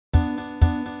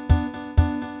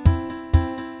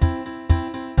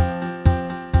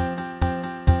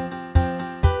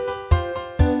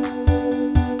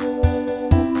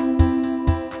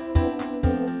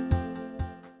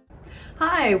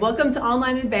Hi, welcome to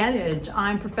Online EdVantage.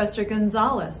 I'm Professor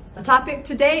Gonzalez. The topic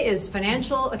today is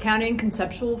Financial Accounting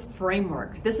Conceptual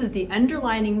Framework. This is the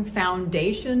underlying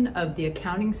foundation of the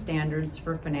accounting standards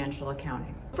for financial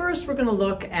accounting. First, we're going to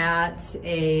look at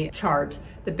a chart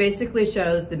that basically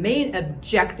shows the main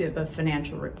objective of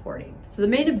financial reporting. So the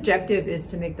main objective is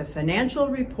to make the financial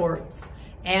reports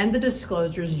and the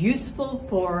disclosures useful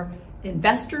for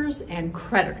investors and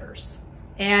creditors.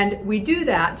 And we do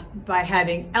that by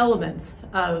having elements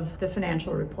of the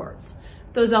financial reports.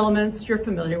 Those elements you're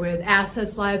familiar with: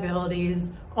 assets, liabilities,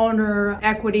 owner,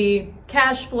 equity,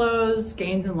 cash flows,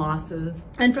 gains and losses.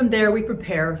 And from there, we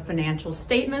prepare financial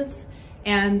statements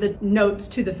and the notes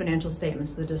to the financial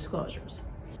statements, the disclosures.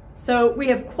 So we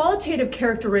have qualitative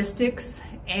characteristics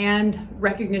and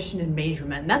recognition and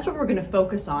measurement. And that's what we're going to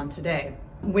focus on today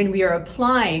when we are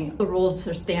applying the rules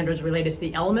or standards related to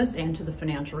the elements and to the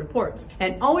financial reports.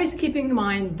 And always keeping in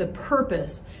mind the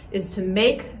purpose is to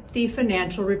make the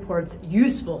financial reports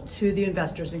useful to the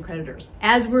investors and creditors.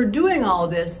 As we're doing all of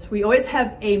this, we always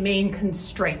have a main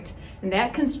constraint, and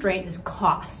that constraint is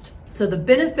cost. So the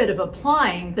benefit of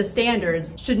applying the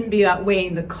standards shouldn't be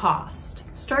outweighing the cost.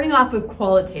 Starting off with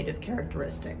qualitative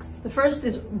characteristics. The first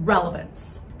is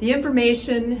relevance. The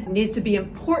information needs to be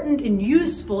important and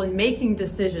useful in making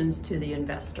decisions to the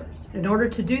investors. In order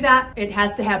to do that, it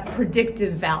has to have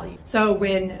predictive value. So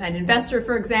when an investor,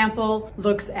 for example,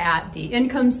 looks at the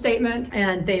income statement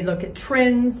and they look at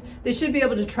trends, they should be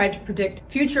able to try to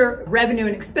predict future revenue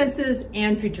and expenses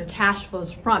and future cash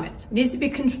flows from it. It needs to be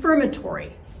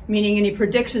confirmatory, meaning any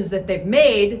predictions that they've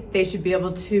made, they should be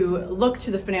able to look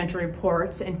to the financial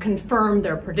reports and confirm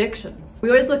their predictions. We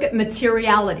always look at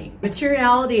materiality.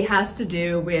 Materiality has to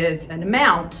do with an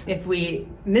amount. If we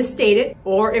misstate it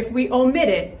or if we omit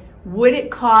it, would it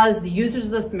cause the users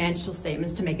of the financial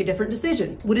statements to make a different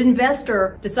decision? Would an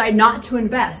investor decide not to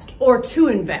invest or to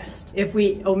invest if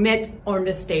we omit or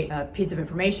misstate a piece of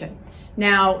information?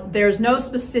 Now, there's no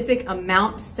specific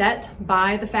amount set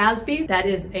by the FASB. That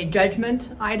is a judgment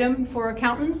item for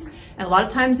accountants, and a lot of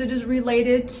times it is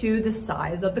related to the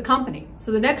size of the company.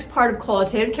 So the next part of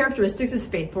qualitative characteristics is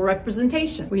faithful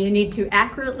representation. We need to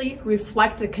accurately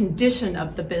reflect the condition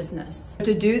of the business.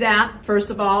 To do that,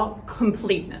 first of all,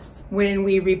 completeness. When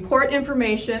we report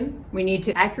information, we need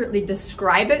to accurately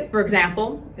describe it. For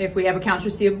example, if we have accounts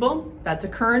receivable, that's a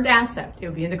current asset. It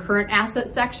would be in the current asset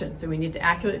section, so we need to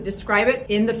accurately describe it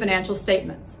in the financial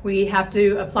statements. We have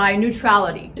to apply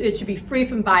neutrality. It should be free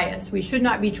from bias. We should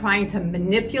not be trying to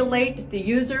manipulate the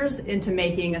users into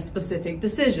making a specific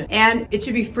decision. And it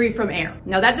should be free from error.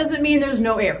 Now, that doesn't mean there's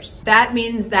no errors. That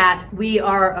means that we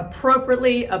are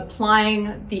appropriately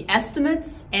applying the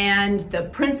estimates and the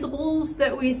principles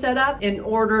that we set up in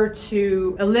order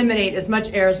to eliminate as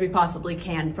much error as we possibly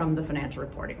can from the financial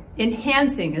reporting.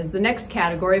 Enhancing is the next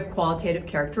category of qualitative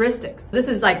characteristics. This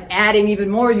is like adding even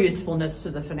more usefulness to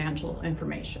the financial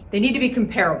information. They need to be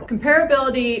comparable.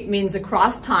 Comparability means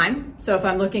across time. So if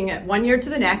I'm looking at one year to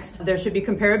the next, there should be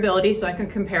comparability so I can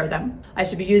compare them. I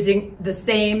should be using the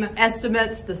same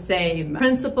estimates, the same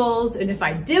principles, and if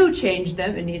I do change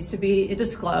them, it needs to be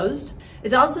disclosed.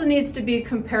 It also needs to be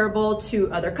comparable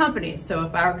to other companies. So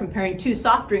if I were comparing two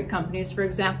soft drink companies, for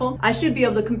example, I should be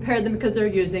able to compare them because they're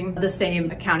using the same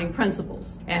accounting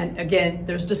principles. And again,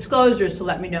 there's disclosures to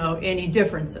let me know any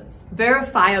differences.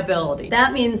 Verifiability.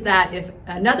 That means that if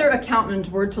another accountant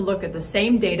were to look at the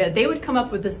same data, they would come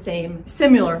up with the same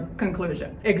similar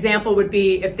conclusion. Example would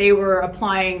be if they were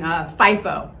applying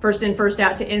FIFO, first in, first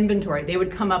out, to inventory, they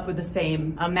would come up with the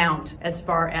same amount as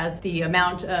far as the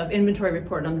amount of inventory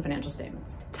reported on the financial statement.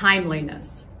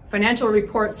 Timeliness. Financial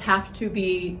reports have to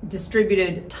be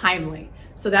distributed timely.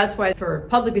 So that's why for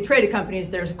publicly traded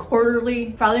companies, there's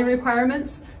quarterly filing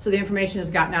requirements, so the information is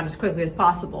gotten out as quickly as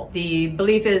possible. The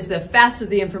belief is the faster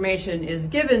the information is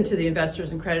given to the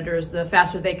investors and creditors, the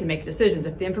faster they can make decisions.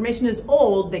 If the information is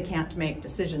old, they can't make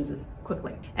decisions as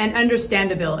quickly. And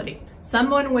understandability.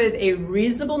 Someone with a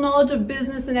reasonable knowledge of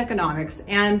business and economics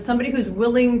and somebody who's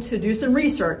willing to do some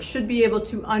research should be able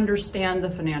to understand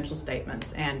the financial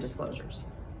statements and disclosures.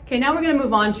 Okay, now we're going to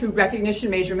move on to recognition,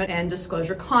 measurement, and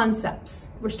disclosure concepts.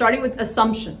 We're starting with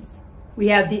assumptions. We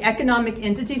have the economic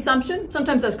entity assumption.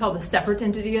 Sometimes that's called the separate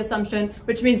entity assumption,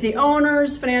 which means the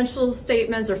owner's financial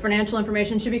statements or financial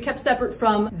information should be kept separate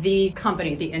from the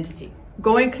company, the entity.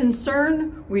 Going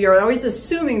concern, we are always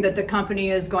assuming that the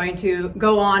company is going to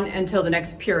go on until the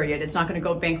next period. It's not going to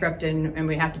go bankrupt and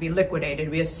we have to be liquidated.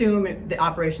 We assume the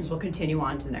operations will continue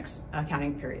on to the next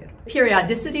accounting period.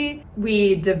 Periodicity,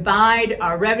 we divide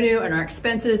our revenue and our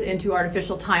expenses into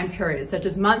artificial time periods, such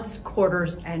as months,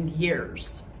 quarters, and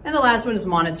years. And the last one is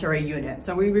monetary unit.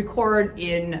 So we record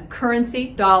in currency,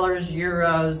 dollars,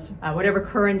 euros, whatever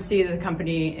currency the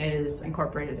company is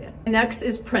incorporated in. Next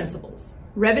is principles.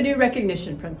 Revenue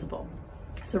recognition principle.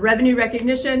 So revenue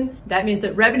recognition, that means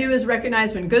that revenue is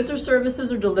recognized when goods or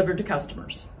services are delivered to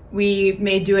customers. We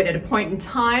may do it at a point in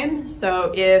time.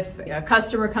 So if a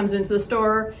customer comes into the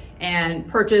store and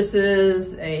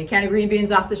purchases a can of green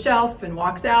beans off the shelf and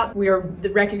walks out, we are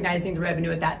recognizing the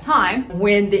revenue at that time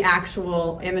when the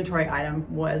actual inventory item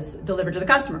was delivered to the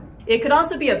customer. It could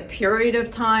also be a period of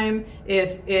time.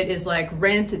 If it is like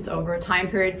rent, it's over a time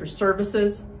period for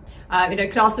services. And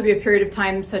it could also be a period of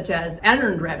time such as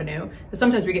unearned revenue, because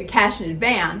sometimes we get cash in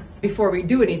advance before we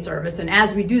do any service, and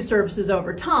as we do services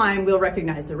over time, we'll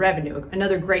recognize the revenue.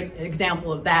 Another great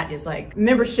example of that is like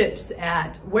memberships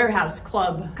at warehouse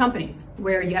club companies,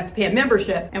 where you have to pay a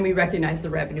membership and we recognize the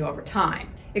revenue over time.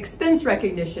 Expense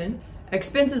recognition.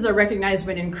 Expenses are recognized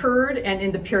when incurred and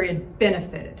in the period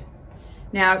benefited.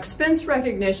 Now, expense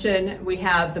recognition, we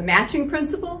have the matching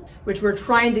principle, which we're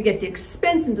trying to get the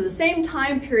expense into the same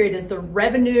time period as the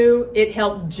revenue it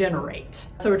helped generate.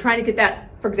 So we're trying to get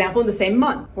that, for example, in the same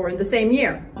month or in the same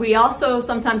year. We also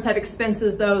sometimes have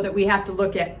expenses, though, that we have to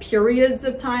look at periods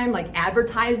of time, like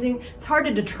advertising. It's hard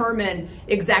to determine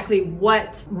exactly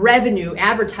what revenue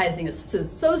advertising is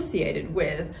associated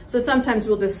with. So sometimes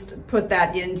we'll just put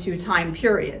that into time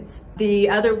periods. The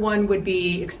other one would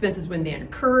be expenses when they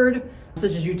incurred,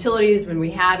 such as utilities. When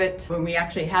we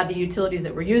actually have the utilities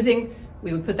that we're using,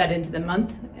 we would put that into the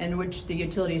month in which the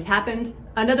utilities happened.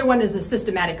 Another one is a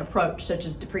systematic approach, such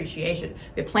as depreciation.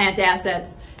 We have plant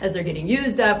assets. As they're getting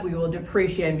used up, we will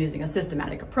depreciate them using a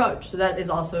systematic approach. So that is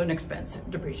also an expense,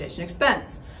 depreciation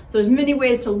expense. So there's many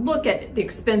ways to look at the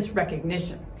expense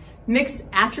recognition. Mixed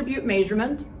attribute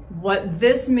measurement. What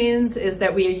this means is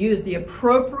that we use the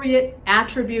appropriate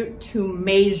attribute to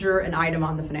measure an item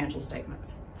on the financial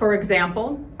statements. For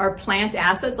example, our plant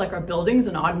assets, like our buildings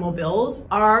and automobiles,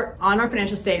 are on our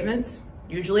financial statements,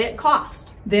 usually at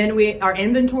cost. Then our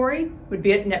inventory would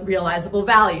be at net realizable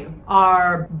value.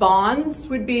 Our bonds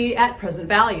would be at present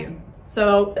value.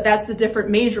 So that's the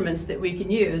different measurements that we can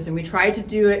use, and we try to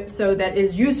do it so that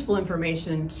is useful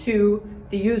information to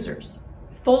the users.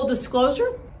 Full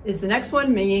disclosure is the next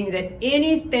one, meaning that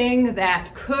anything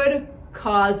that could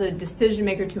cause a decision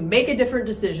maker to make a different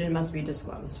decision must be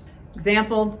disclosed.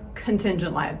 Example,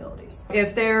 contingent liabilities.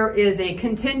 If there is a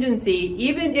contingency,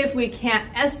 even if we can't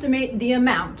estimate the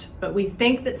amount, but we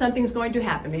think that something's going to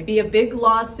happen, maybe a big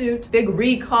lawsuit, big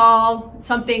recall,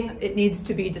 something, it needs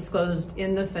to be disclosed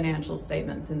in the financial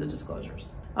statements, in the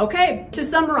disclosures. Okay, to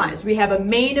summarize, we have a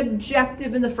main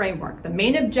objective in the framework. The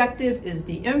main objective is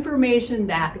the information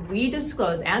that we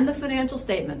disclose and the financial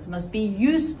statements must be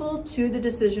useful to the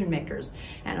decision makers.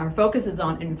 And our focus is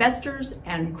on investors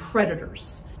and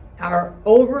creditors. Our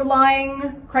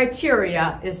overlying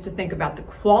criteria is to think about the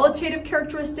qualitative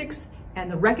characteristics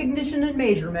and the recognition and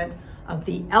measurement of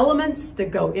the elements that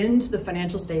go into the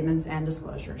financial statements and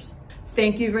disclosures.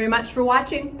 Thank you very much for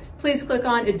watching. Please click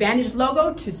on EdVantage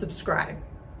logo to subscribe.